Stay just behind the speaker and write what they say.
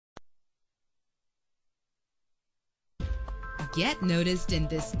Get noticed in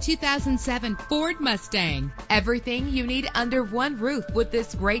this 2007 Ford Mustang. Everything you need under one roof with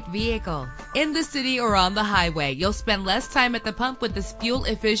this great vehicle. In the city or on the highway, you'll spend less time at the pump with this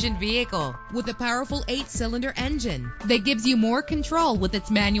fuel-efficient vehicle. With a powerful 8-cylinder engine that gives you more control with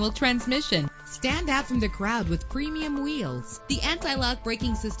its manual transmission. Stand out from the crowd with premium wheels. The anti-lock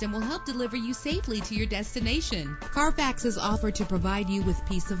braking system will help deliver you safely to your destination. Carfax is offered to provide you with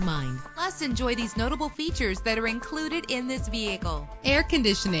peace of mind. Plus, enjoy these notable features that are included in this vehicle: air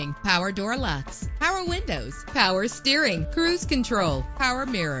conditioning, power door locks, power windows, power steering, cruise control, power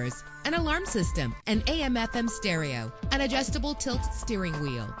mirrors, an alarm system, an AM/FM stereo, an adjustable tilt steering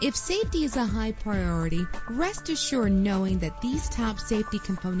wheel. If safety is a high priority, rest assured knowing that these top safety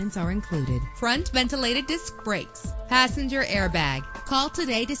components are included: front ventilated disc brakes, passenger airbag. Call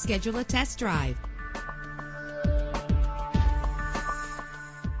today to schedule a test drive.